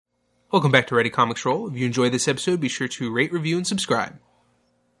Welcome back to Ready Comics Roll. If you enjoyed this episode, be sure to rate, review, and subscribe.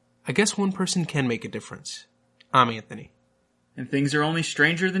 I guess one person can make a difference. I'm Anthony. And things are only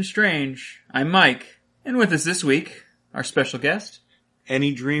stranger than strange. I'm Mike. And with us this week, our special guest.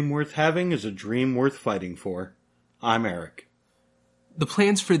 Any dream worth having is a dream worth fighting for. I'm Eric. The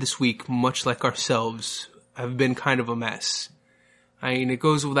plans for this week, much like ourselves, have been kind of a mess. I mean, it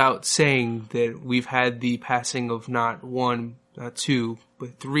goes without saying that we've had the passing of not one, not two,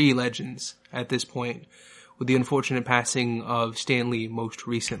 but three legends at this point, with the unfortunate passing of Stan Lee most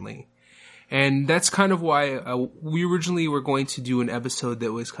recently. And that's kind of why we originally were going to do an episode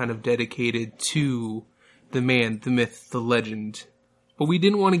that was kind of dedicated to the man, the myth, the legend. But we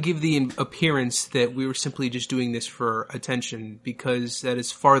didn't want to give the appearance that we were simply just doing this for attention, because that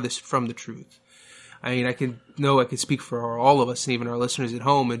is farthest from the truth. I mean, I could speak for all of us and even our listeners at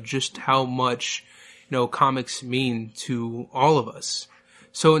home and just how much, comics mean to all of us.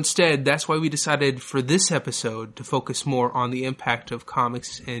 So instead, that's why we decided for this episode to focus more on the impact of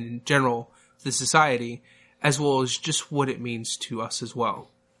comics in general to society, as well as just what it means to us as well.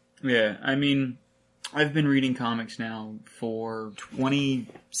 Yeah, I mean, I've been reading comics now for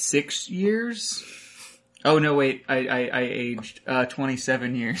 26 years. Oh, no, wait, I aged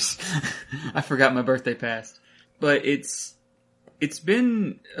 27 years. I forgot my birthday passed. But it's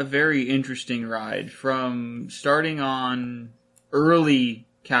been a very interesting ride, from starting on early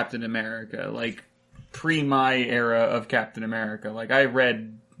Captain America, like pre my era of Captain America. Like, I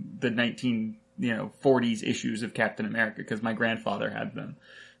read the 40s issues of Captain America because my grandfather had them.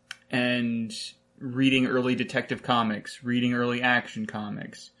 And reading early Detective Comics, reading early Action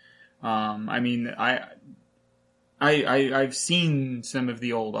Comics. I've seen some of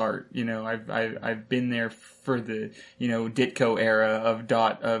the old art. I've been there for the Ditko era of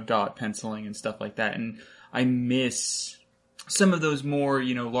dot penciling and stuff like that, and I miss some of those more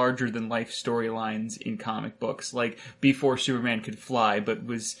larger than life storylines in comic books, like Before Superman Could Fly, but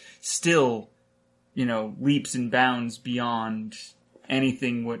was still leaps and bounds beyond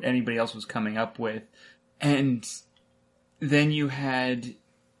anything what anybody else was coming up with. And then you had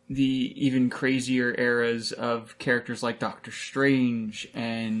the even crazier eras of characters like Doctor Strange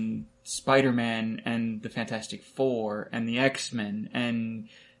and Spider-Man and the Fantastic Four and the X-Men and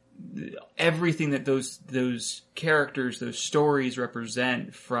everything that those characters, those stories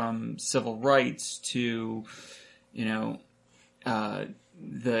represent, from civil rights to the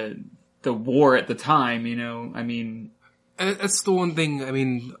war at the time. That's the one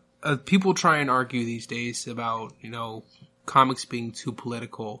thing. People try and argue these days about comics being too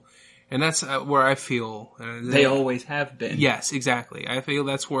political, and that's where I feel they always have been. Yes, exactly. I feel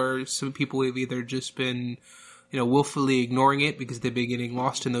that's where some people have either just been willfully ignoring it because they've been getting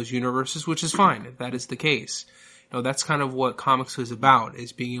lost in those universes, which is fine if that is the case. That's kind of what comics is about,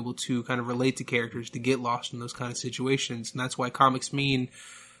 is being able to kind of relate to characters, to get lost in those kind of situations, and that's why comics mean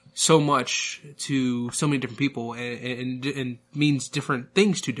so much to so many different people and means different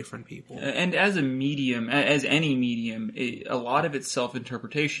things to different people. And as a medium, as any medium, a lot of it's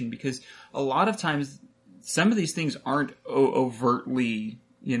self-interpretation, because a lot of times some of these things aren't overtly,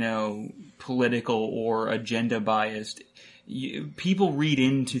 political or agenda biased. People read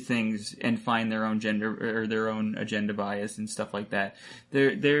into things and find their own gender or their own agenda bias and stuff like that.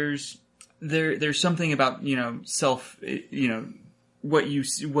 There's something about, what you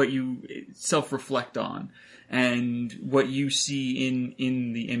self-reflect on, and what you see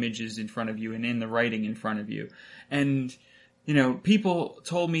in the images in front of you and in the writing in front of you. And, people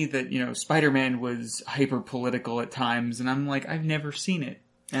told me that, Spider-Man was hyper-political at times, and I'm like, I've never seen it.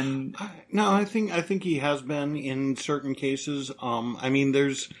 And no, I think he has been in certain cases.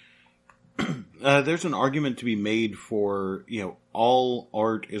 There's an argument to be made for, all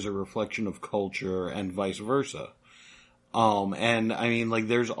art is a reflection of culture and vice versa.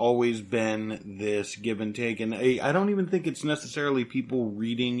 There's always been this give and take, and I don't even think it's necessarily people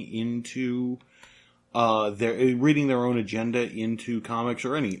reading into, reading their own agenda into comics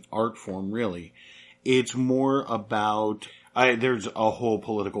or any art form, really. It's more about, there's a whole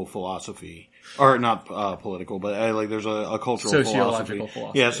political philosophy, or not, political, but there's a cultural sociological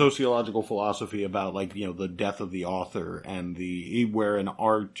philosophy. Yeah, sociological philosophy about, the death of the author and where an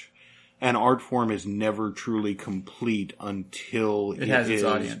art form is never truly complete until it has its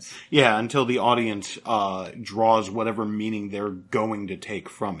audience. Yeah, until the audience draws whatever meaning they're going to take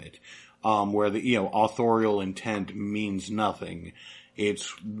from it. Where the authorial intent means nothing. It's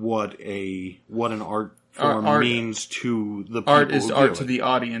what an art means to the people. Art is who art view to it. the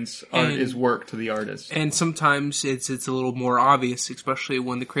audience. Art is work to the artist. And sometimes it's a little more obvious, especially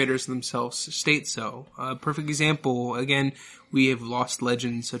when the creators themselves state so. A perfect example, again, we have lost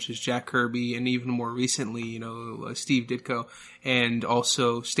legends such as Jack Kirby and even more recently, Steve Ditko and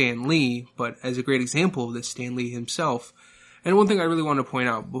also Stan Lee. But as a great example of this, Stan Lee himself. And one thing I really want to point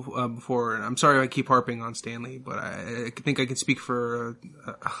out before, and I'm sorry if I keep harping on Stan Lee, but I think I can speak for,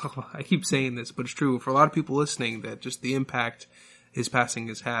 I keep saying this, but it's true, for a lot of people listening, that just the impact his passing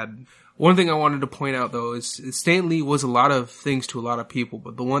has had. One thing I wanted to point out, though, is Stan Lee was a lot of things to a lot of people,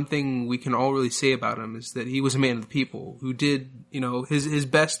 but the one thing we can all really say about him is that he was a man of the people who did, his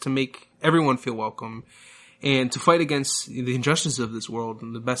best to make everyone feel welcome and to fight against the injustices of this world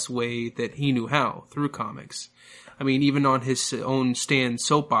in the best way that he knew how, through comics. I mean, even on his own Stan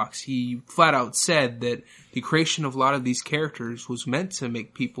soapbox, he flat out said that the creation of a lot of these characters was meant to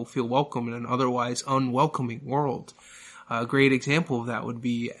make people feel welcome in an otherwise unwelcoming world. A great example of that would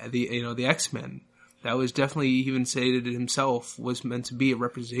be the X-Men. That was definitely, even stated himself, was meant to be a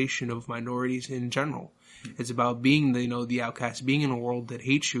representation of minorities in general. It's about being the outcast, being in a world that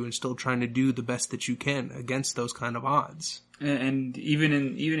hates you and still trying to do the best that you can against those kind of odds. And even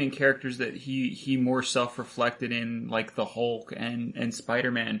in characters that he more self-reflected in, like the Hulk and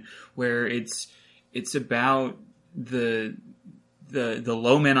Spider-Man, where it's about the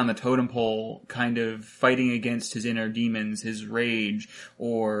low man on the totem pole kind of fighting against his inner demons, his rage,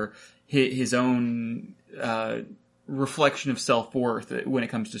 or his own reflection of self-worth when it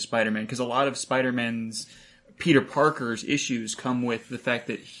comes to Spider-Man. Because a lot of Spider-Man's, Peter Parker's issues come with the fact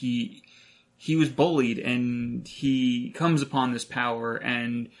that he was bullied and he comes upon this power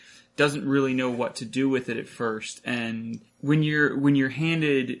and doesn't really know what to do with it at first. And when you're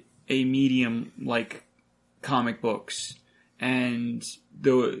handed a medium like comic books, and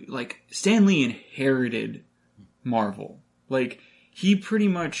Stan Lee inherited Marvel. Like, he pretty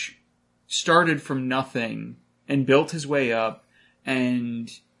much started from nothing and built his way up and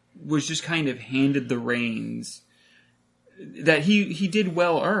was just kind of handed the reins that he did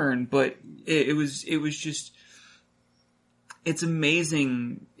well earn, but it was just, it's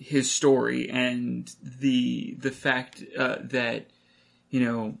amazing, his story and the fact that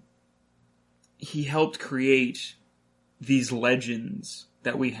he helped create these legends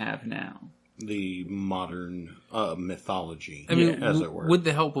that we have now. The modern mythology, I mean, as it were. With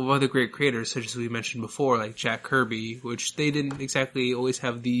the help of other great creators, such as we mentioned before, like Jack Kirby, which they didn't exactly always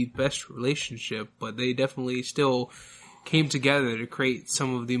have the best relationship, but they definitely still came together to create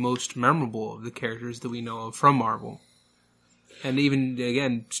some of the most memorable of the characters that we know of from Marvel. And even,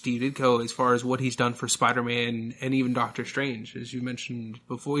 again, Steve Ditko, as far as what he's done for Spider-Man and even Doctor Strange, as you mentioned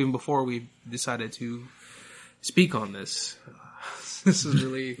before, even before we decided to speak on this. This is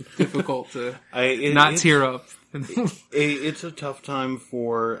really difficult to not tear up. It's a tough time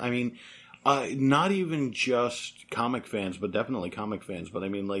for, not even just comic fans, but definitely comic fans. But I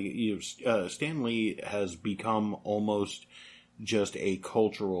mean, Stan Lee has become almost just a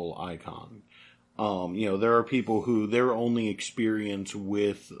cultural icon. There are people who their only experience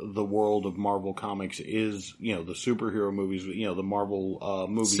with the world of Marvel Comics is, the superhero movies, the Marvel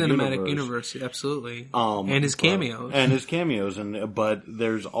movie cinematic universe, absolutely, and his cameos, but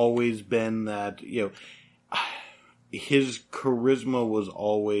there's always been that, his charisma was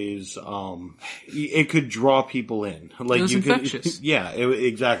always, it could draw people in. Like, it was infectious.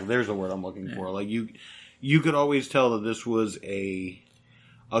 Exactly. There's the word I'm looking for. Like, you could always tell that this was a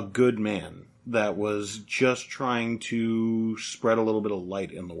good man that was just trying to spread a little bit of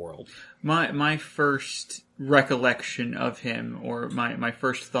light in the world. My first recollection of him, or my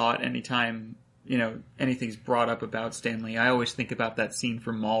first thought anytime, anything's brought up about Stan Lee, I always think about that scene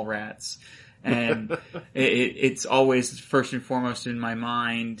from Mallrats. And it's always first and foremost in my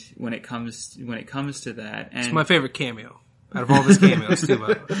mind when it comes to that. And it's my favorite cameo out of all of his cameos too,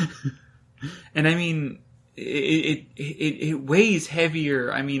 by the way. And I mean, it weighs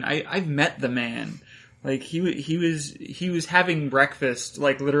heavier. I mean, I've met the man. Like, he was having breakfast,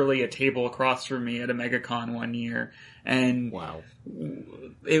 like, literally a table across from me at a MegaCon one year. And wow.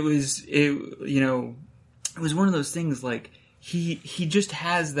 It was one of those things, like, he just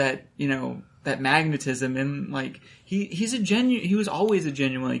has that, that magnetism, and like he was always a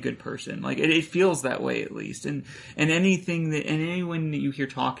genuinely good person. Like, it feels that way, at least. And anyone that you hear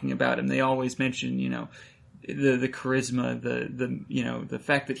talking about him, they always mention, the charisma, the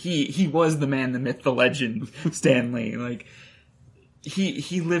fact that he was the man, the myth, the legend, Stan Lee. Like,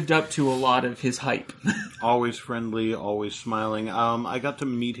 he lived up to a lot of his hype. Always friendly, always smiling. I got to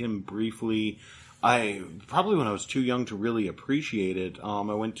meet him briefly Probably when I was too young to really appreciate it. I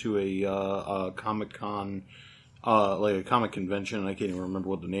went to a Comic-Con, like a comic convention, and I can't even remember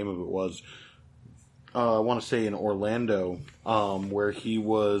what the name of it was. I want to say in Orlando, where he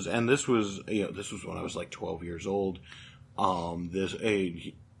was, and this was when I was like 12 years old.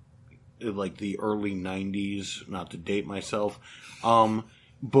 Like the early 90s, not to date myself.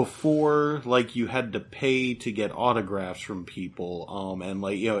 Before, like, you had to pay to get autographs from people, and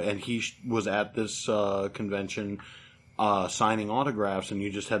like, and he was at this, convention, signing autographs, and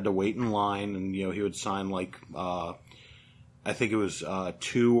you just had to wait in line, and, he would sign like, I think it was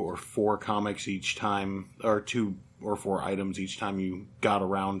 2 or 4 comics each time, or 2 or 4 items each time you got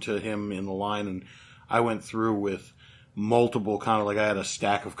around to him in the line. And I went through with multiple I had a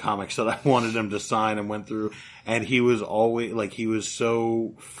stack of comics that I wanted him to sign and went through. And he was always, like, he was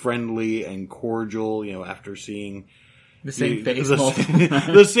so friendly and cordial, after seeing the same face,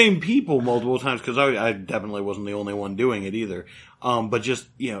 the same people multiple times, because I definitely wasn't the only one doing it either. But just,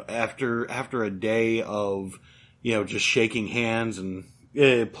 after a day of, just shaking hands and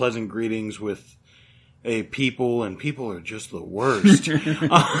pleasant greetings with people, and people are just the worst.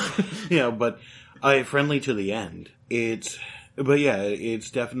 But friendly to the end. It's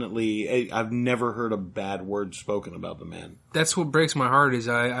definitely, I've never heard a bad word spoken about the man. That's what breaks my heart is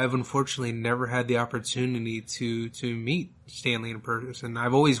I've unfortunately never had the opportunity to meet Stan Lee in person.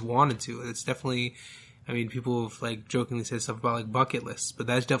 I've always wanted to. It's definitely, people have like jokingly said stuff about like bucket lists, but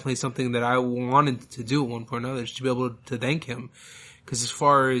that's definitely something that I wanted to do at one point or another, is to be able to thank him. Because as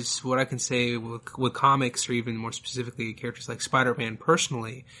far as what I can say with comics, or even more specifically characters like Spider-Man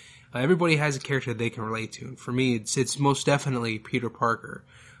personally, everybody has a character they can relate to. And for me, it's most definitely Peter Parker.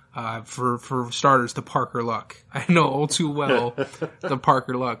 For starters, the Parker luck. I know all too well the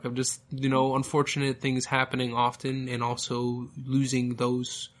Parker luck of just, unfortunate things happening often, and also losing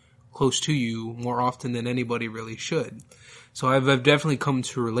those close to you more often than anybody really should. So I've definitely come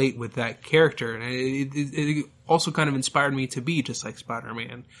to relate with that character, and it also kind of inspired me to be just like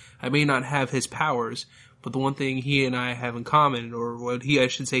Spider-Man. I may not have his powers, but the one thing he and I have in common, or what he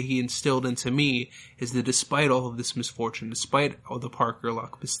instilled into me, is that despite all of this misfortune, despite all the Parker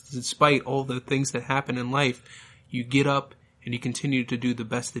luck, despite all the things that happen in life, you get up and you continue to do the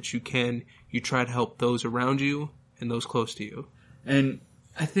best that you can. You try to help those around you and those close to you. And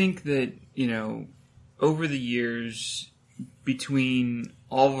I think that, over the years, between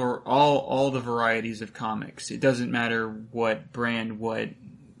all the varieties of comics, it doesn't matter what brand, what,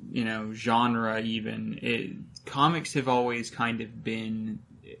 genre even, comics have always kind of been,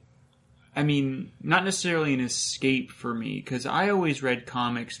 not necessarily an escape for me, because I always read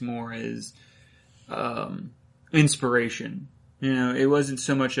comics more as inspiration. It wasn't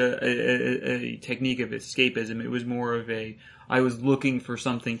so much a technique of escapism. It was more of I was looking for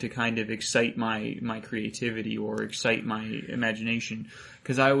something to kind of excite my creativity or excite my imagination,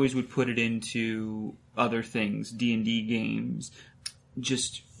 because I always would put it into other things, D&D games,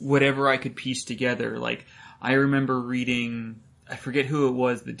 just whatever I could piece together. Like, I remember reading, I forget who it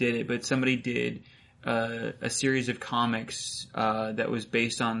was that did it, but somebody did a series of comics that was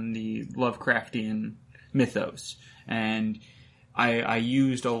based on the Lovecraftian mythos, and I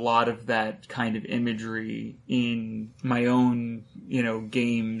used a lot of that kind of imagery in my own,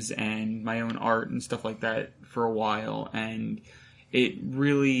 games and my own art and stuff like that for a while, and it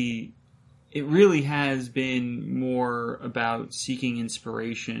really has been more about seeking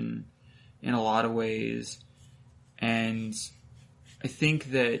inspiration in a lot of ways. And I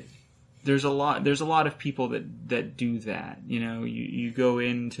think that there's a lot of people that do that. You go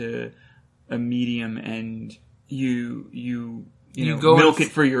into a medium and you go milk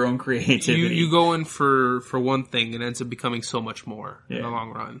it for your own creativity. You go in for one thing and it ends up becoming so much more in the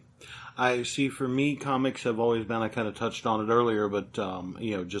long run. I see, for me, comics have always been, I kind of touched on it earlier, but,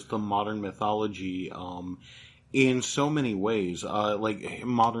 just the modern mythology, in so many ways, like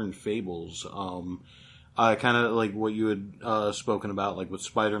modern fables, kind of like what you had, spoken about, like with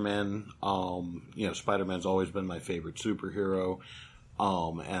Spider-Man, Spider-Man's always been my favorite superhero,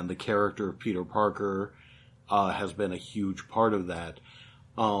 and the character of Peter Parker, has been a huge part of that.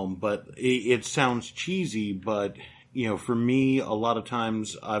 But it sounds cheesy, but, for me, a lot of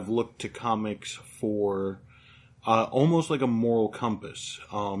times I've looked to comics for, almost like a moral compass.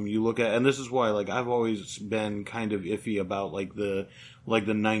 You look at, and this is why, like, I've always been kind of iffy about, like the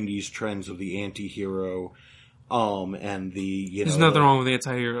 90s trends of the anti-hero, and the, There's nothing wrong with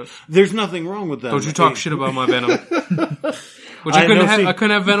anti-heroes. There's nothing wrong with them. Don't you talk shit about my Venom. Which I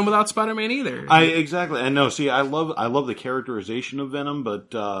couldn't have Venom without Spider-Man either. Exactly. And no, see, I love the characterization of Venom,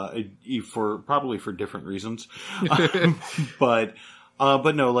 but, probably for different reasons. But,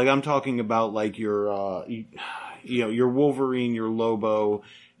 But no, like I'm talking about like your, your Wolverine, your Lobo,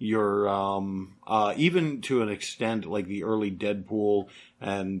 your, even to an extent like the early Deadpool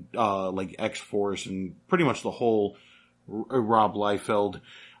and, like X-Force and pretty much the whole Rob Liefeld,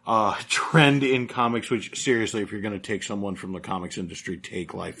 trend in comics, which seriously, if you're going to take someone from the comics industry,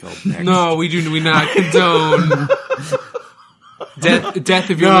 take Liefeld next. No, we not condone. Death,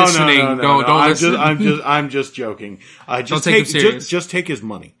 if you're listening, don't listen. I'm just joking. Don't take him serious. Just take his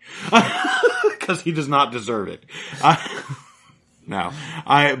money. Because he does not deserve it. I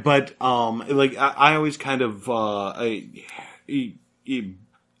always kind of,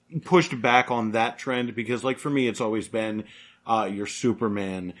 pushed back on that trend because like for me, it's always been, your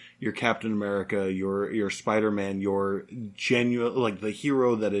Superman, your Captain America, your Spider-Man, your genuine, like the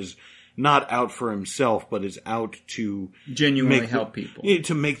hero that is not out for himself, but is out to genuinely help people,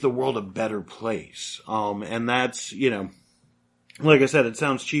 to make the world a better place. And that's, like I said, it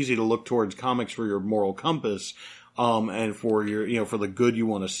sounds cheesy to look towards comics for your moral compass, and for your, for the good you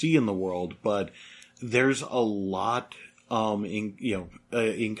want to see in the world. But there's a lot,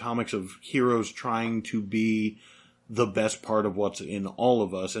 in comics of heroes trying to be the best part of what's in all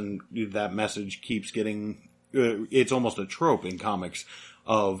of us. And that message keeps getting, it's almost a trope in comics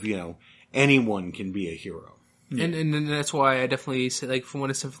of, anyone can be a hero. Yeah. And that's why I definitely say, like, from what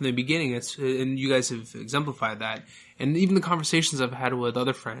I said from the beginning, and you guys have exemplified that. And even the conversations I've had with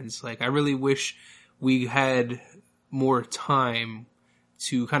other friends, like, I really wish we had more time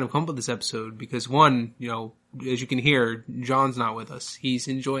to kind of come up with this episode because one, as you can hear, John's not with us. He's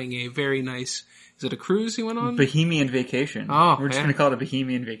enjoying a very nice, is it a cruise he went on? Bohemian vacation. Oh, we're just going to call it a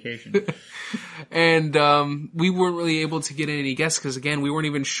Bohemian vacation. And we weren't really able to get any guests because, again, we weren't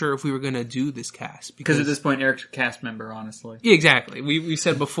even sure if we were going to do this cast. Because at this point, Eric's a cast member, honestly. Yeah, exactly. We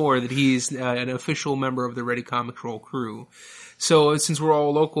said before that he's an official member of the Ready Comics Roll crew. So since we're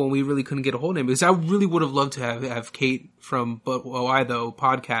all local and we really couldn't get a hold of him, because I really would have loved to have Kate from But Why Though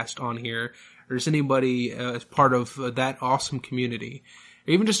podcast on here, or just anybody as part of that awesome community,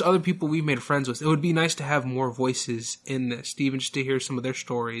 or even just other people we've made friends with. It would be nice to have more voices in this, even just to hear some of their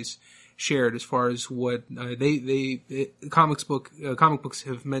stories shared as far as what comic books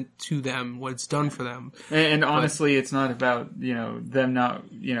have meant to them, what it's done for them. And honestly, it's not about them not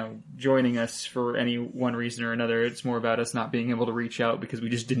joining us for any one reason or another. It's more about us not being able to reach out because we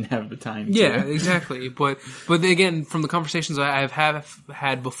just didn't have the time. Yeah, exactly. But again, from the conversations I've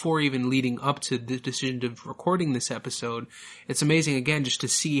had before even leading up to the decision of recording this episode, it's amazing again just to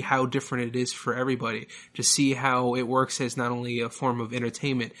see how different it is for everybody. To see how it works as not only a form of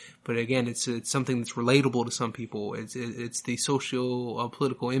entertainment, but again, it's something that's relatable to some people. It's the social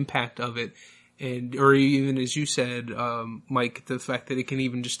political impact of it, or even as you said, Mike, the fact that it can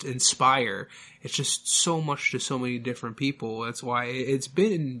even just inspire. It's just so much to so many different people. That's why it's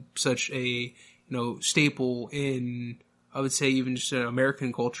been such a staple in, I would say, even just in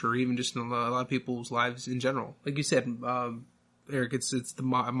American culture, or even just in a lot of people's lives in general. Like you said, Eric, it's the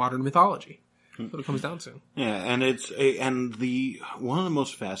modern mythology. That's what it comes down to. Yeah, and one of the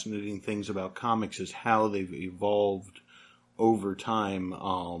most fascinating things about comics is how they've evolved over time.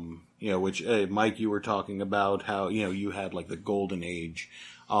 Which Mike, you were talking about how you had like the golden age,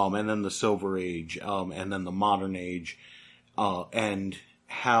 and then the silver age, and then the modern age, and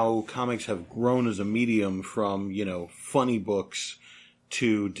how comics have grown as a medium from funny books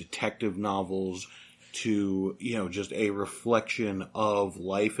to detective novels to, just a reflection of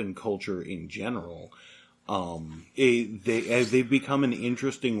life and culture in general. They've become an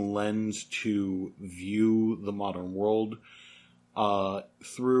interesting lens to view the modern world,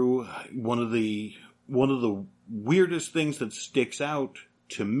 through one of the weirdest things that sticks out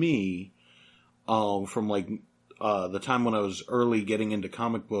to me, from the time when I was early getting into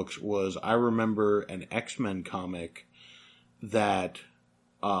comic books was I remember an X-Men comic that,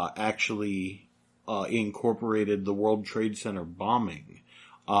 actually, incorporated the World Trade Center bombing.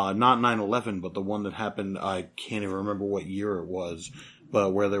 Not 9/11, but the one that happened, I can't even remember what year it was,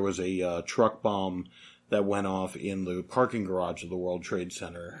 but where there was a truck bomb that went off in the parking garage of the World Trade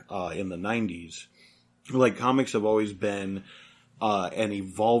Center in the 90s. Like, comics have always been an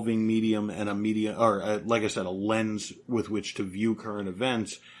evolving medium and a media, or like I said, a lens with which to view current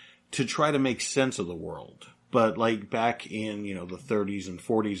events to try to make sense of the world. But like back in, the 30s and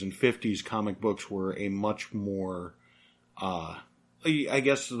 40s and 50s, comic books were a much more, I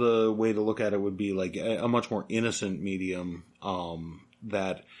guess the way to look at it would be like a much more innocent medium,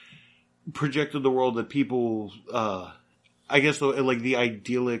 that projected the world that people, I guess like the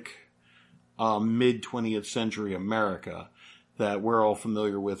idyllic, mid 20th century America that we're all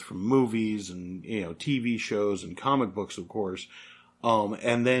familiar with from movies and, TV shows and comic books, of course.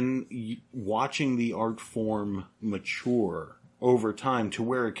 And then watching the art form mature over time to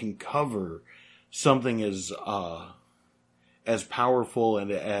where it can cover something as powerful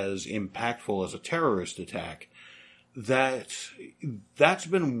and as impactful as a terrorist attack, that's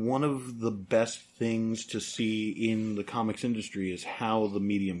been one of the best things to see in the comics industry, is how the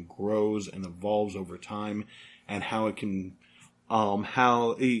medium grows and evolves over time, and how it can, a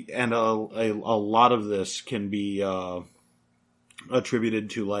lot of this can be, attributed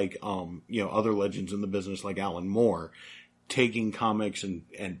to other legends in the business like Alan Moore, taking comics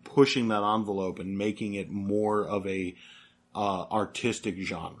and pushing that envelope and making it more of a artistic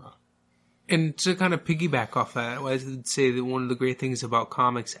genre. And to kind of piggyback off that, I would say that one of the great things about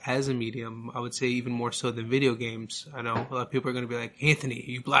comics as a medium, I would say even more so than video games, I know a lot of people are going to be like, Anthony,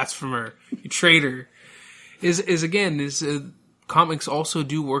 you blasphemer, you traitor, is comics also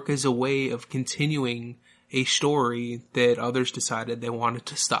do work as a way of continuing a story that others decided they wanted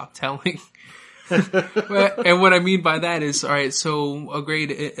to stop telling. And what I mean by that is, alright, so a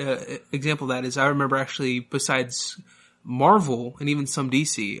great example of that is, I remember actually, besides Marvel and even some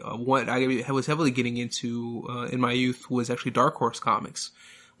DC, what I was heavily getting into in my youth was actually Dark Horse comics.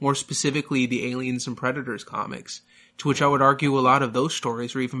 More specifically, the Aliens and Predators comics, to which I would argue a lot of those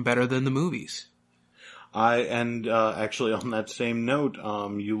stories are even better than the movies. Actually on that same note,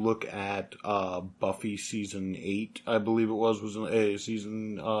 you look at Buffy season 8, I believe it was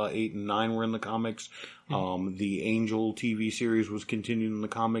season 8 and 9 were in the comics. The Angel TV series was continued in the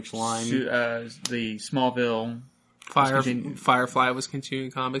comics line. The Smallville... Firefly was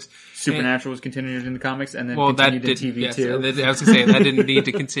continuing comics. Supernatural was continued in the comics, and then continued in TV too. I was going to say, that didn't need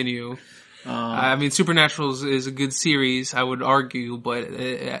to continue. I mean, Supernatural is a good series, I would argue, but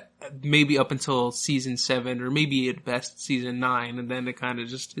maybe up until season 7, or maybe at best season 9, and then it kind of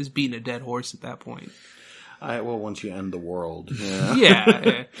just is beating a dead horse at that point. Once you end the world. Yeah.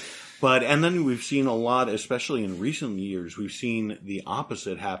 Yeah. But, and then we've seen a lot, especially in recent years, we've seen the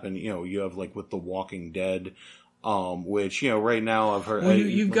opposite happen. You have with The Walking Dead, which, right now I've heard... Well,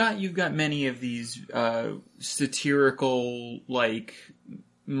 you've got many of these, satirical,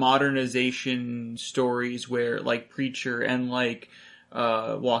 modernization stories where, Preacher and,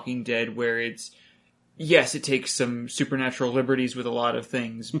 Walking Dead, where it's, yes, it takes some supernatural liberties with a lot of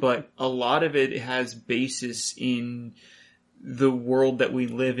things, but a lot of it has basis in the world that we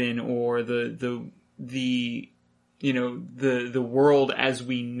live in, or the world as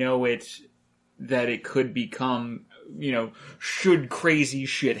we know it, that it could become, should crazy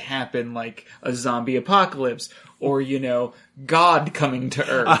shit happen, like a zombie apocalypse, or, God coming to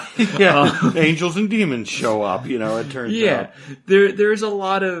Earth. Angels and demons show up, it turns out. There's a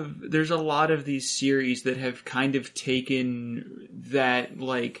lot of these series that have kind of taken that,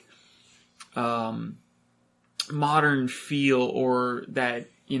 modern feel, or that,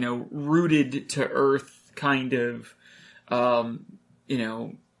 rooted to Earth kind of,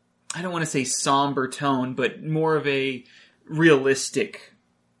 I don't want to say somber tone, but more of a realistic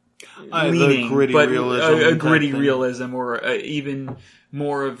leaning, a gritty realism, or even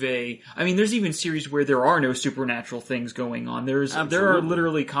more of a... I mean, there's even series where there are no supernatural things going on. There are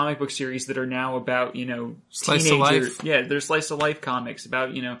literally comic book series that are now about, slice of life. Yeah, there's slice of life comics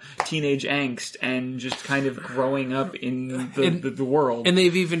about, teenage angst and just kind of growing up in the world. And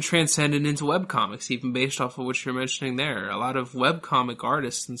they've even transcended into webcomics, even based off of what you're mentioning there. A lot of webcomic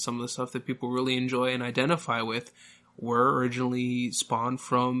artists and some of the stuff that people really enjoy and identify with were originally spawned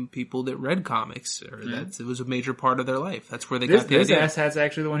from people that read comics, or that it was a major part of their life. That's where they got the idea. This asshat's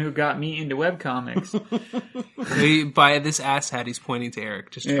actually the one who got me into webcomics. By this asshat, he's pointing to Eric,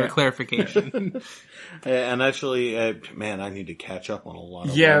 just for clarification. And actually, man, I need to catch up on a lot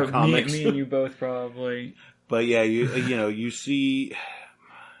of webcomics. Me and you both probably. But yeah, you see,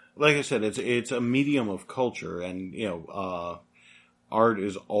 like I said, it's a medium of culture, and art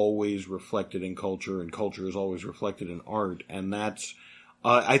is always reflected in culture, and culture is always reflected in art. And that's,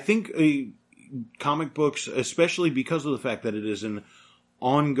 I think, comic books, especially because of the fact that it is an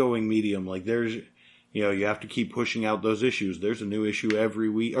ongoing medium, there's, you have to keep pushing out those issues. There's a new issue every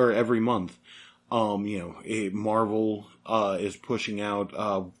week, or every month. Marvel, is pushing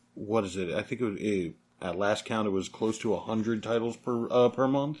out, what is it? I think at last count, it was close to 100 titles per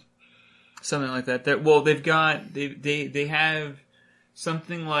month. Something like that. They have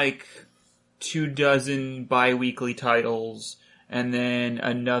something like 24 bi-weekly titles, and then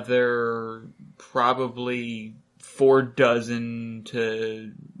another probably 4 dozen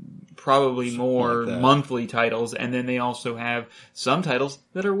to probably more monthly titles, and then they also have some titles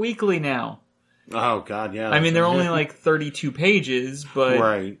that are weekly now. Oh God, yeah. I mean, they're only 32 pages, but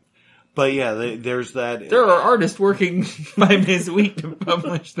right. But yeah, there's that. There are artists working 5 days a week to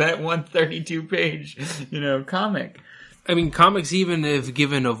publish that 132-page, comic. I mean, comics even have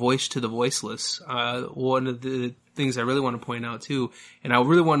given a voice to the voiceless. One of the things I really want to point out too, and I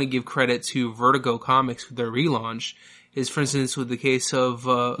really want to give credit to Vertigo Comics with their relaunch, is for instance with the case of...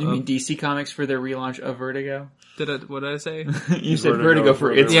 you mean DC Comics for their relaunch of Vertigo? What did I say? You said Vertigo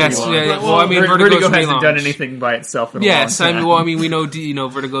for its relaunch. Yeah. Well, I mean, Vertigo hasn't relaunch. done anything by itself in a long time. I mean, we know,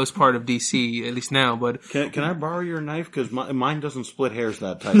 Vertigo is part of DC, at least now, but... Can I borrow your knife? Because mine doesn't split hairs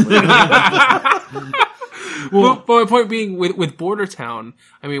that tightly. Well, my point being, with Border Town,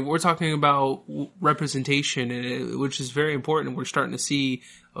 I mean, we're talking about representation, which is very important. We're starting to see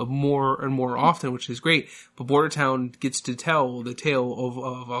more and more often, which is great. But Border Town gets to tell the tale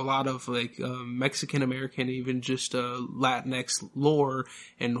of a lot of Mexican American, even just Latinx lore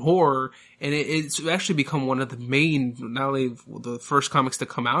and horror, and it's actually become one of the main, not only the first comics to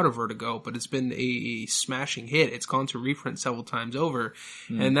come out of Vertigo, but it's been a smashing hit. It's gone to reprint several times over,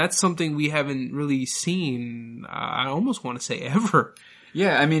 and that's something we haven't really seen. I almost want to say ever.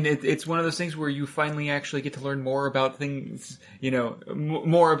 Yeah, I mean, it's one of those things where you finally actually get to learn more about things,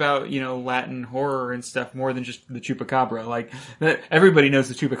 more about, Latin horror and stuff, more than just the Chupacabra. Like, everybody knows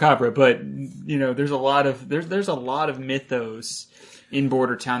the Chupacabra, but, there's a lot of mythos in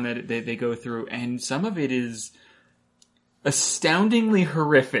Border Town that they go through, and some of it is astoundingly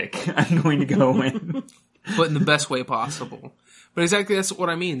horrific, I'm going to go in. But in the best way possible. But exactly, that's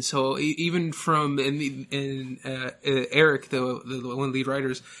what I mean. So even from Eric, the one of the lead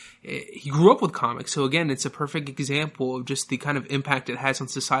writers, he grew up with comics. So again, it's a perfect example of just the kind of impact it has on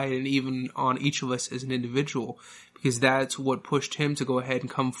society and even on each of us as an individual. Because that's what pushed him to go ahead and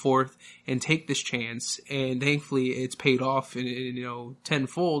come forth and take this chance. And thankfully, it's paid off in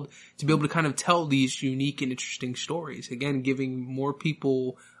tenfold to be able to kind of tell these unique and interesting stories. Again, giving more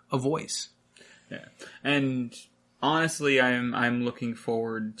people a voice. Yeah, and honestly, I'm looking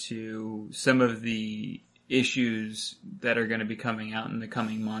forward to some of the issues that are going to be coming out in the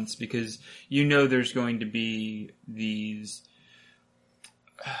coming months, because there's going to be these,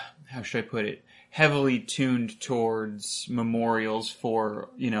 how should I put it, heavily tuned towards memorials for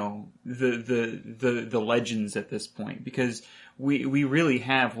the legends at this point, because we really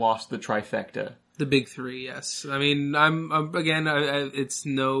have lost the trifecta. The big three, yes. I mean, it's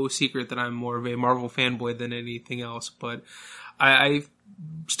no secret that I'm more of a Marvel fanboy than anything else, but I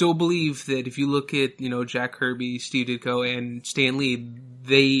still believe that if you look at, Jack Kirby, Steve Ditko, and Stan Lee,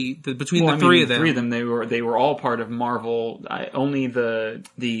 between the three of them, they were all part of Marvel. Only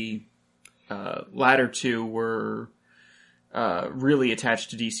the latter two were really attached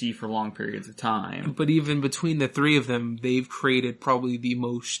to DC for long periods of time. But even between the three of them, they've created probably the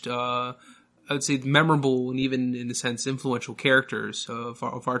most, I would say, memorable and even, in a sense, influential characters of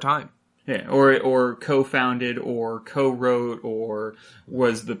our time. Yeah, or co-founded, or co-wrote, or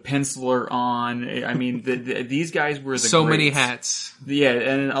was the penciler on. I mean, these guys were the so greats. Many hats. Yeah,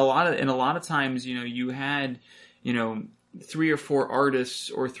 and a lot of times, you had, 3 or 4 artists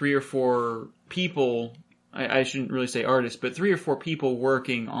or 3 or 4 people. I shouldn't really say artists, but 3 or 4 people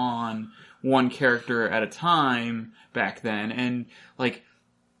working on one character at a time back then, and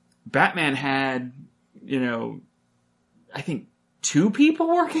Batman had, I think 2 people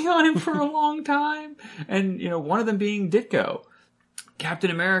working on him for a long time, and, one of them being Ditko.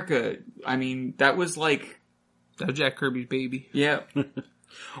 Captain America, I mean, that was Jack Kirby's baby. Yeah.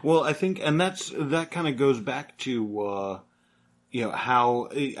 Well, I think, and that kind of goes back to, how,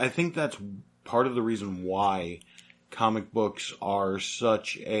 I think that's part of the reason why comic books are so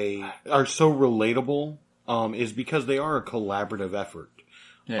relatable, is because they are a collaborative effort.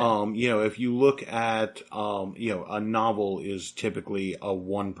 Yeah. If you look at, a novel is typically a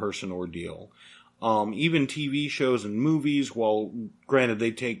one-person ordeal. Even TV shows and movies, while granted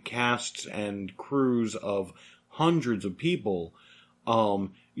they take casts and crews of hundreds of people,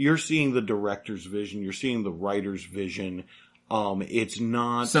 you're seeing the director's vision, you're seeing the writer's vision. It's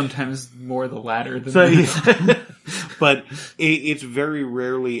not... Sometimes more the latter than but it's very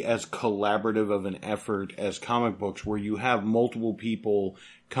rarely as collaborative of an effort as comic books, where you have multiple people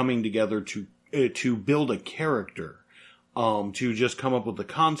coming together to build a character, to just come up with the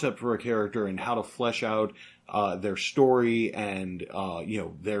concept for a character and how to flesh out their story and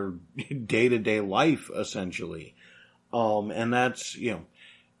their day-to-day life, essentially. And that's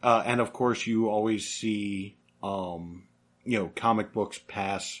and of course you always see comic books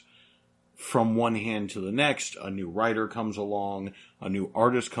pass from one hand to the next. A new writer comes along, a new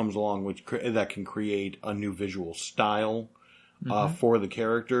artist comes along, that can create a new visual style for the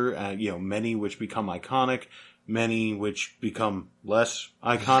character. Many which become iconic, many which become less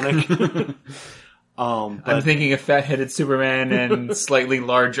iconic. I'm thinking of fat-headed Superman and slightly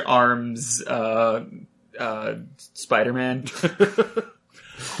large arms, Spider-Man.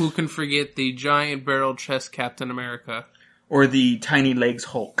 Who can forget the giant barrel chest Captain America? Or the tiny legs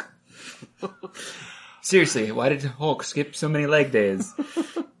Hulk. Seriously, why did Hulk skip so many leg days?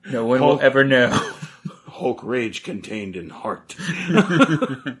 No one will ever know. Hulk rage contained in heart.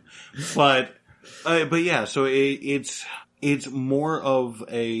 but yeah, so it's more of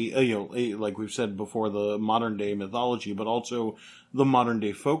a like we've said before, the modern day mythology, but also the modern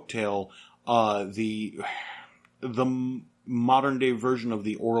day folktale, the modern day version of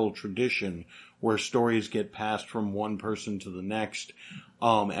the oral tradition, where stories get passed from one person to the next,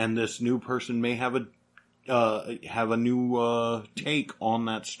 and this new person may have a new take on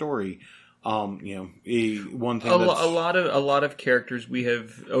that story. One thing a lot of characters we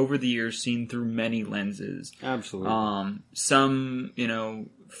have over the years seen through many lenses. Absolutely. Some,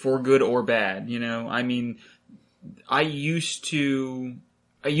 for good or bad. I mean, I used to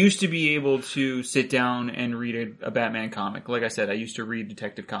be able to sit down and read a Batman comic. Like I said, I used to read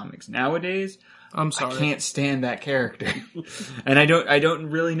Detective Comics. Nowadays, I'm sorry, I can't stand that character, and I don't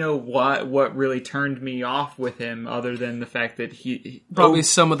really know what really turned me off with him, other than the fact that he probably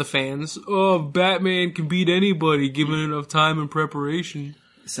some of the fans. Oh, Batman can beat anybody given enough time and preparation.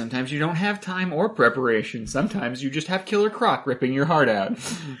 Sometimes you don't have time or preparation. Sometimes you just have Killer Croc ripping your heart out.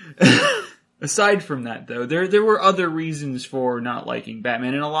 Aside from that, though, there were other reasons for not liking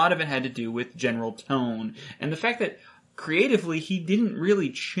Batman, and a lot of it had to do with general tone and the fact that creatively he didn't really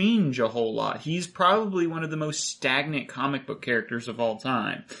change a whole lot. He's probably one of the most stagnant comic book characters of all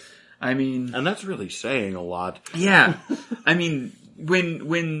time. I mean, and that's really saying a lot. Yeah, I mean,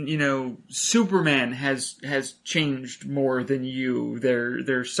 when Superman has changed more than you,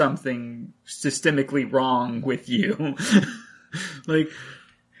 there's something systemically wrong with you. Like,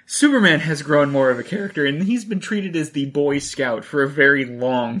 Superman has grown more of a character, and he's been treated as the Boy Scout for a very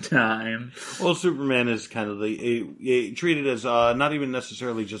long time. Well, Superman is kind of treated as not even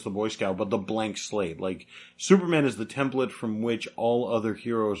necessarily just the Boy Scout, but the blank slate. Like, Superman is the template from which all other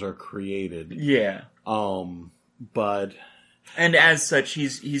heroes are created. Yeah. But... And as such,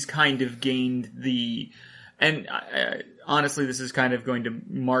 he's kind of gained the... And honestly, this is kind of going to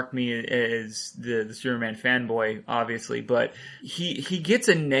mark me as the Superman fanboy, obviously, but he gets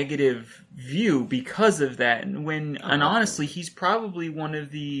a negative view because of that. And honestly, he's probably one of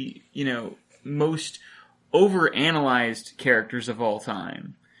the, most overanalyzed characters of all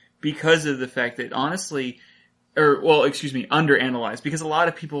time, because of the fact that underanalyzed, because a lot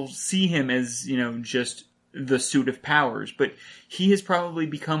of people see him as, just the suit of powers, but he has probably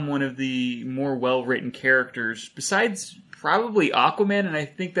become one of the more well-written characters, besides probably Aquaman, and I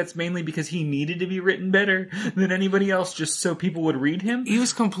think that's mainly because he needed to be written better than anybody else, just so people would read him. He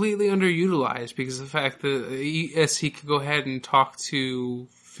was completely underutilized because of the fact that he could go ahead and talk to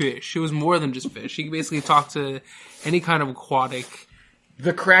fish. It was more than just fish. He could basically talk to any kind of aquatic.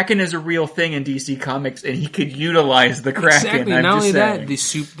 The Kraken is a real thing in DC Comics, and he could utilize the Kraken. Exactly. Not only that, the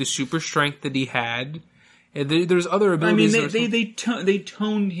super strength that he had. And there's other abilities. I mean, they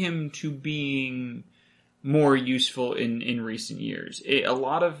toned him to being more useful in recent years. A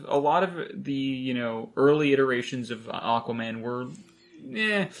lot of the early iterations of Aquaman were.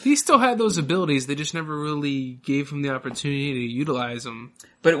 He still had those abilities. They just never really gave him the opportunity to utilize them.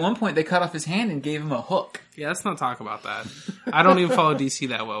 But at one point, they cut off his hand and gave him a hook. Yeah, let's not talk about that. I don't even follow DC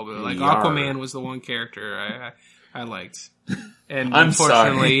that well, but Aquaman was the one character I liked. And I'm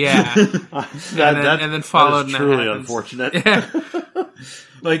unfortunately, sorry. Yeah. and then followed. That is truly unfortunate. Yeah.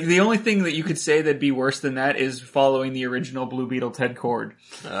 Like, the only thing that you could say that'd be worse than that is following the original Blue Beetle Ted Kord.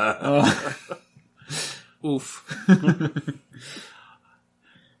 Oof.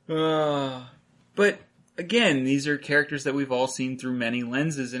 But again, these are characters that we've all seen through many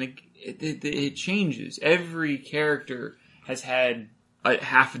lenses, and it changes. Every character has had a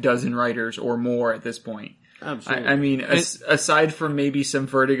half a dozen writers or more at this point. Absolutely. I mean, aside from maybe some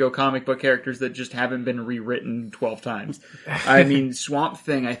Vertigo comic book characters that just haven't been rewritten 12 times. I mean, Swamp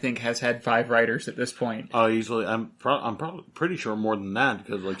Thing, I think, has had 5 writers at this point. Easily. I'm probably pretty sure more than that,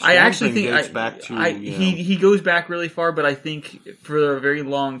 because he goes back really far, but I think for a very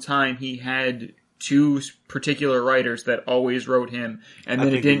long time he had 2 particular writers that always wrote him, and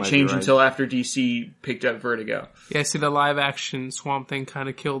then it didn't change until after DC picked up Vertigo. Yeah, see, the live-action Swamp Thing kind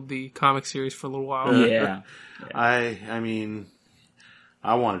of killed the comic series for a little while. Yeah. I mean,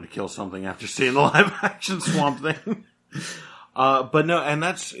 I wanted to kill something after seeing the live-action Swamp Thing. But no, and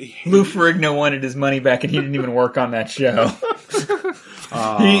that's... Lou Ferrigno wanted his money back, and he didn't even work on that show.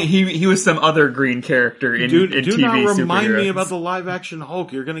 He was some other green character in Do TV not remind me superheroes. about the live action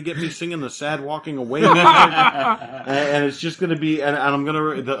Hulk. You're going to get me singing the sad walking away music. And it's just going to be, and I'm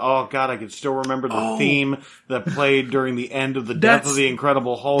going to, oh God, I can still remember the theme that played during the end of the death of the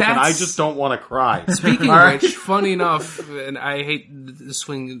Incredible Hulk, and I just don't want to cry. Speaking of which, funny enough, and I hate to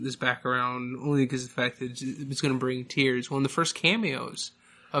swing this back around only because of the fact that it's going to bring tears. One of the first cameos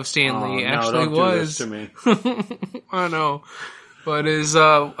of Stan Lee actually don't was. do this to me. I know. But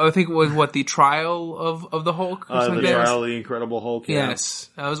I think it was the trial of the Hulk or something. The trial of the Incredible Hulk. Yeah. Yes,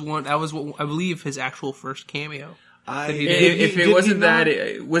 that was what I believe his actual first cameo. If it wasn't that,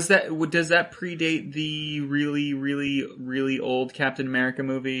 does that predate the really, really, really old Captain America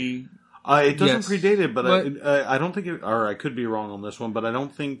movie? It doesn't predate it, but I don't think it, or I could be wrong on this one, but I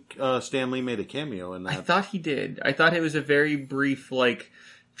don't think Stan Lee made a cameo in that. I thought he did. I thought it was a very brief,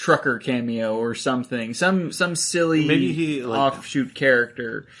 trucker cameo or something. Some silly maybe he offshoot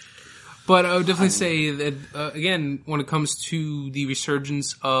character. But I would definitely say that, again, when it comes to the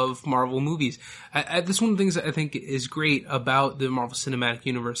resurgence of Marvel movies, this is one of the things that I think is great about the Marvel Cinematic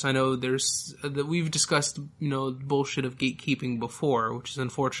Universe. I know that we've discussed, the bullshit of gatekeeping before, which is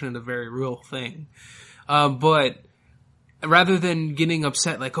unfortunately a very real thing. But rather than getting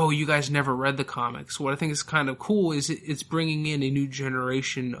upset like, oh, you guys never read the comics, what I think is kind of cool is it's bringing in a new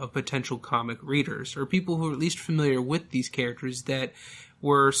generation of potential comic readers, or people who are at least familiar with these characters that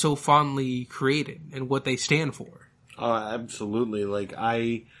were so fondly created and what they stand for. Absolutely.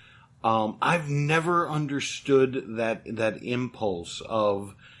 I've never understood that impulse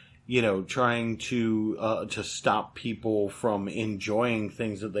of, trying to stop people from enjoying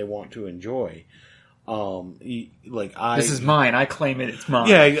things that they want to enjoy. This is mine. I claim it. It's mine.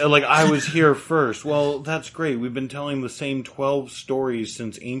 Yeah, I was here first. Well, that's great. We've been telling the same 12 stories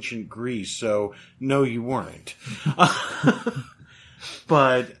since ancient Greece, so no, you weren't.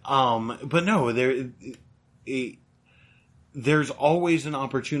 But no, there's always an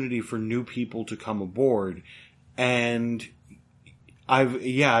opportunity for new people to come aboard, and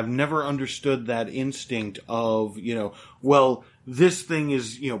I've never understood that instinct of, well, this thing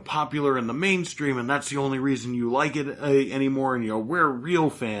is, popular in the mainstream and that's the only reason you like it anymore, and, we're real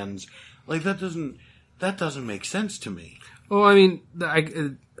fans. That doesn't make sense to me. Well, I mean,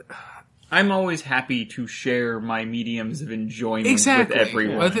 I'm always happy to share my mediums of enjoyment exactly. with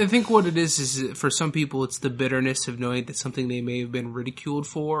everyone. I think what it is for some people it's the bitterness of knowing that something they may have been ridiculed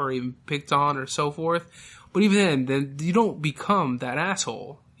for or even picked on or so forth. But even then you don't become that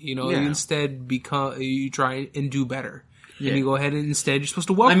asshole. You instead you try and do better. Yeah. And you go ahead and instead you're supposed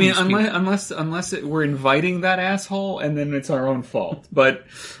to welcome these people. unless we're inviting that asshole and then it's our own fault. But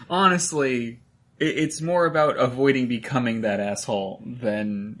honestly, it's more about avoiding becoming that asshole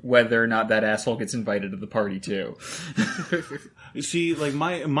than whether or not that asshole gets invited to the party too. You see,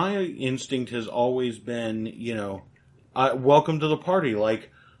 my instinct has always been, welcome to the party.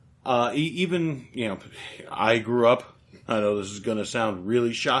 Even, I grew up, I know this is going to sound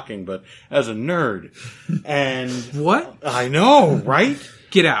really shocking, but as a nerd. And what? I know, right?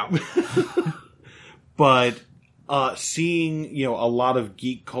 Get out. But seeing, a lot of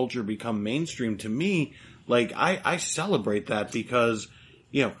geek culture become mainstream, to me, I celebrate that because,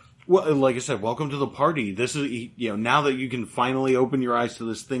 like I said, welcome to the party. This is, now that you can finally open your eyes to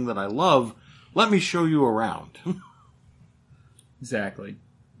this thing that I love, let me show you around. Exactly.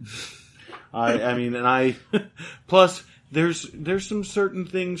 Plus, there's some certain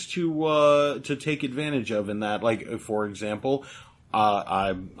things to take advantage of in that, for example,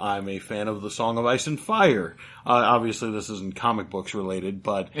 I'm a fan of the Song of Ice and Fire. Obviously, this isn't comic books related,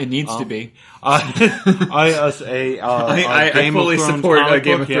 but it needs to be. I fully support a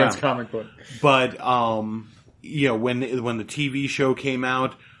Game of Thrones comic book. But when the TV show came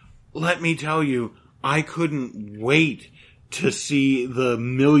out, let me tell you, I couldn't wait to see the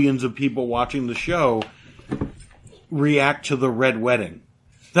millions of people watching the show react to the Red Wedding.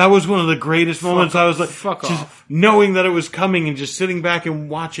 That was one of the greatest moments. I was fuck just off. Knowing that it was coming and just sitting back and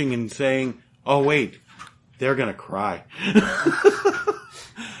watching and saying, oh wait, they're gonna cry.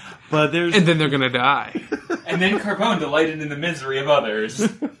 And then they're gonna die. And then Carbone delighted in the misery of others.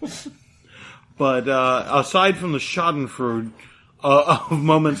 But aside from the schadenfreude of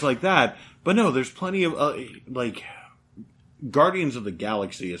moments like that, but no, there's plenty of Guardians of the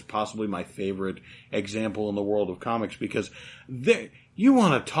Galaxy is possibly my favorite example in the world of comics because you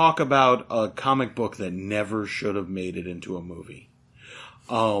want to talk about a comic book that never should have made it into a movie.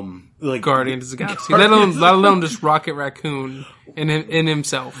 Guardians of the Galaxy. Let alone just Rocket Raccoon in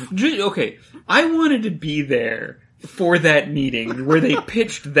himself. Okay, I wanted to be there for that meeting where they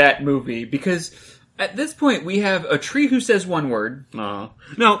pitched that movie because At this point, we have a tree who says one word. No,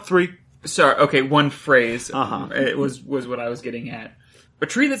 3. Sorry, okay, one phrase. Uh-huh. It was what I was getting at. A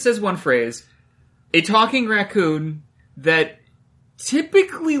tree that says one phrase. A talking raccoon that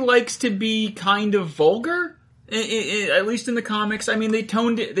typically likes to be kind of vulgar. At least in the comics. I mean, they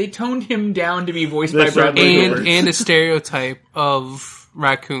toned him down to be voiced by Bradley Cooper. And a stereotype of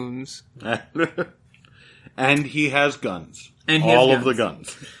raccoons. And he has guns. And all of the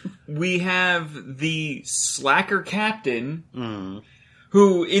guns. We have the slacker captain,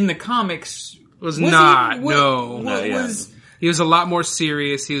 who in the comics he was a lot more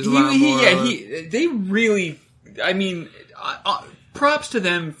serious. He was a lot more. They really. I mean, props to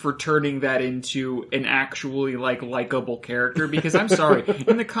them for turning that into an actually likable character. Because I'm sorry,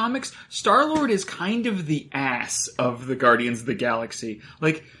 in the comics, Star-Lord is kind of the ass of the Guardians of the Galaxy.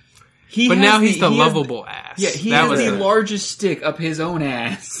 Like. Now he's the lovable ass. Yeah, he has the largest stick up his own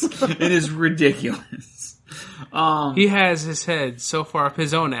ass. It is ridiculous. He has his head so far up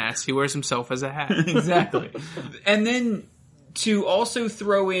his own ass, he wears himself as a hat. Exactly. And then to also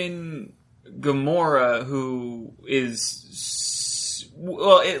throw in Gamora, who is,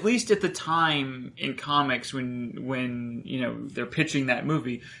 well, at least at the time in comics when they're pitching that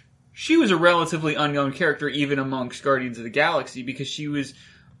movie, she was a relatively unknown character even amongst Guardians of the Galaxy because she was...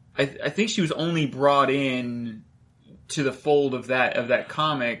 I think she was only brought in to the fold of that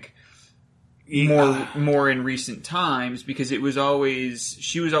comic more in recent times because she was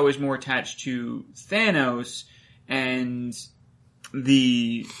always more attached to Thanos and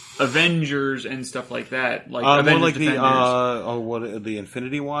the Avengers and stuff like that. Like Avengers, more like Defenders. the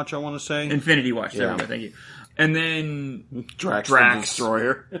Infinity Watch, I want to say. Infinity Watch. There we go. Thank you. And then Drax the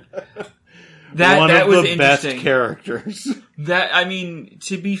Destroyer. That was the best characters.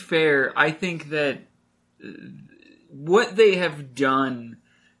 To be fair, I think that what they have done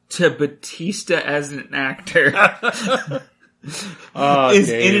to Batista as an actor is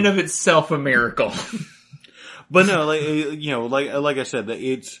in and of itself a miracle. But no, like I said,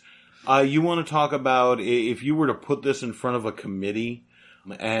 it's you want to talk about if you were to put this in front of a committee.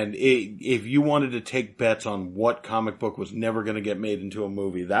 And if you wanted to take bets on what comic book was never going to get made into a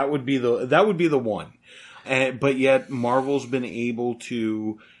movie, that would be the one. But yet Marvel's been able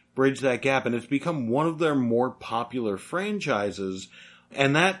to bridge that gap, and it's become one of their more popular franchises.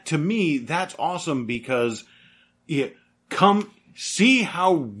 And that, to me, that's awesome because come see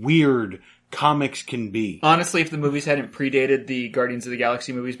how weird comics can be. Honestly, if the movies hadn't predated the Guardians of the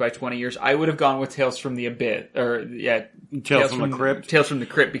Galaxy movies by 20 years, I would have gone with Tales from the Abyss, Tales from the Crypt. Tales from the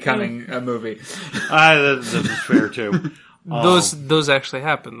Crypt becoming a movie. That is fair too. Those actually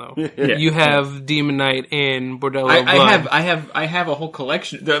happen though. Yeah. You have Demon Knight and Bordello Blood. I have a whole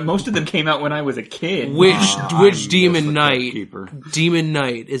collection. Most of them came out when I was a kid. Which Demon Knight? Demon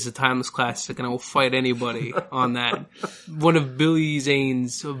Knight is a timeless classic, and I will fight anybody on that. One of Billy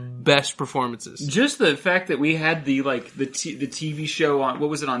Zane's best performances. Just the fact that we had the TV show on, what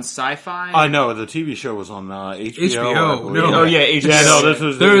was it, on Sci-Fi? I know the TV show was on HBO. HBO. No. Oh yeah, HBO. Yeah,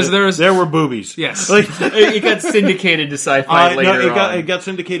 no, there were boobies. Yes, it got syndicated to Sci-Fi later on. It got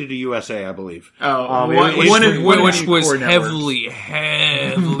syndicated to USA, I believe. Which was heavily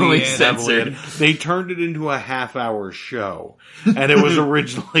censored. They turned it into a half-hour show, and it was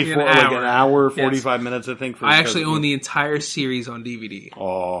originally for an hour, 45 minutes, I think. I actually own the entire series on DVD.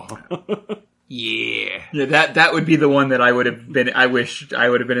 Oh, yeah. That would be the one that I would have been. I wished I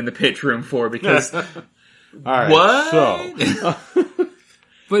would have been in the pitch room for because. All right, what? So.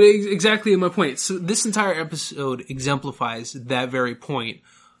 But exactly my point. So this entire episode exemplifies that very point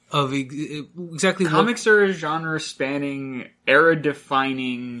of exactly comics are a genre-spanning,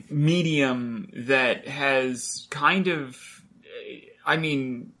 era-defining medium that has kind of... I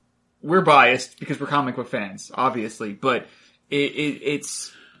mean, we're biased because we're comic book fans, obviously, but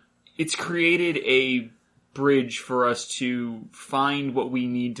it's created a bridge for us to find what we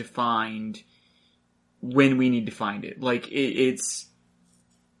need to find when we need to find it. Like, it's...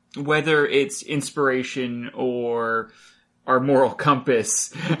 Whether it's inspiration or our moral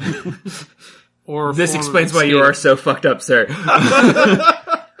compass, or this explains why you are so fucked up, sir.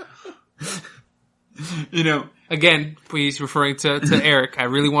 Again, please referring to Eric. I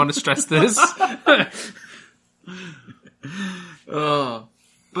really want to stress this. But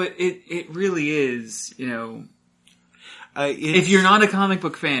it really is, if you're not a comic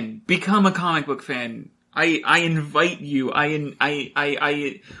book fan, become a comic book fan. I invite you. I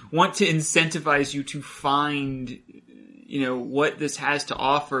want to incentivize you to find, what this has to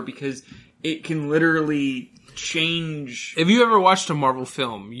offer because it can literally change. If you ever watched a Marvel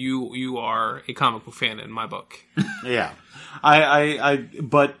film, you are a comic book fan in my book. Yeah,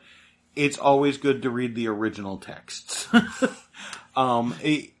 but it's always good to read the original texts.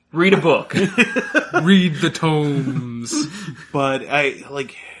 Read a book. Read the tomes. But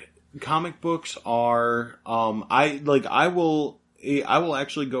comic books are, I will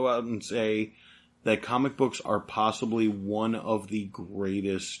actually go out and say that comic books are possibly one of the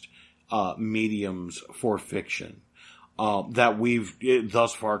greatest, mediums for fiction. That we've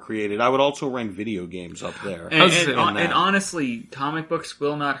thus far created. I would also rank video games up there. And honestly, comic books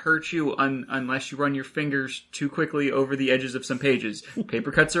will not hurt you unless you run your fingers too quickly over the edges of some pages.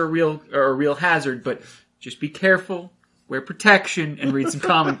 Paper cuts are a real hazard, but just be careful, wear protection, and read some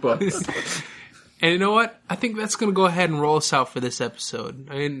comic books. And you know what? I think that's going to go ahead and roll us out for this episode.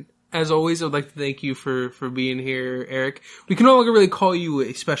 I mean, as always, I'd like to thank you for being here, Eric. We can no longer really call you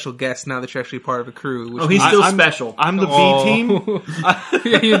a special guest now that you're actually part of a crew. He's still special. I'm the B team.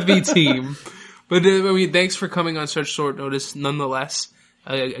 Yeah, you're the B team. But, thanks for coming on such short notice nonetheless.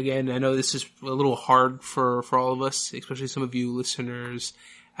 Again, I know this is a little hard for all of us, especially some of you listeners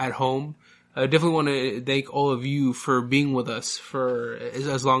at home. I definitely want to thank all of you for being with us for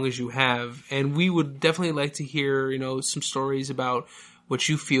as long as you have. And we would definitely like to hear, some stories about what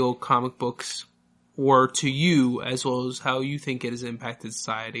you feel comic books were to you, as well as how you think it has impacted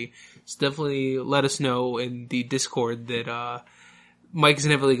society. So definitely let us know in the Discord that Mike is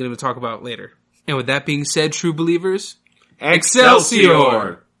inevitably going to talk about later. And with that being said, true believers,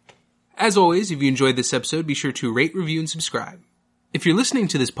 Excelsior! As always, if you enjoyed this episode, be sure to rate, review, and subscribe. If you're listening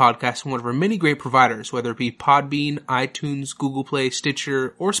to this podcast on one of our many great providers, whether it be Podbean, iTunes, Google Play,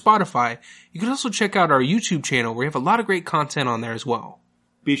 Stitcher, or Spotify, you can also check out our YouTube channel where we have a lot of great content on there as well.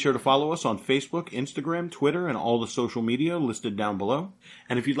 Be sure to follow us on Facebook, Instagram, Twitter, and all the social media listed down below.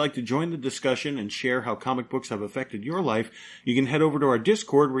 And if you'd like to join the discussion and share how comic books have affected your life, you can head over to our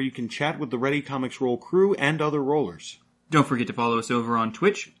Discord where you can chat with the Ready Comics Roll crew and other rollers. Don't forget to follow us over on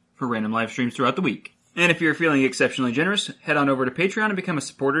Twitch for random live streams throughout the week. And if you're feeling exceptionally generous, head on over to Patreon and become a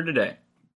supporter today.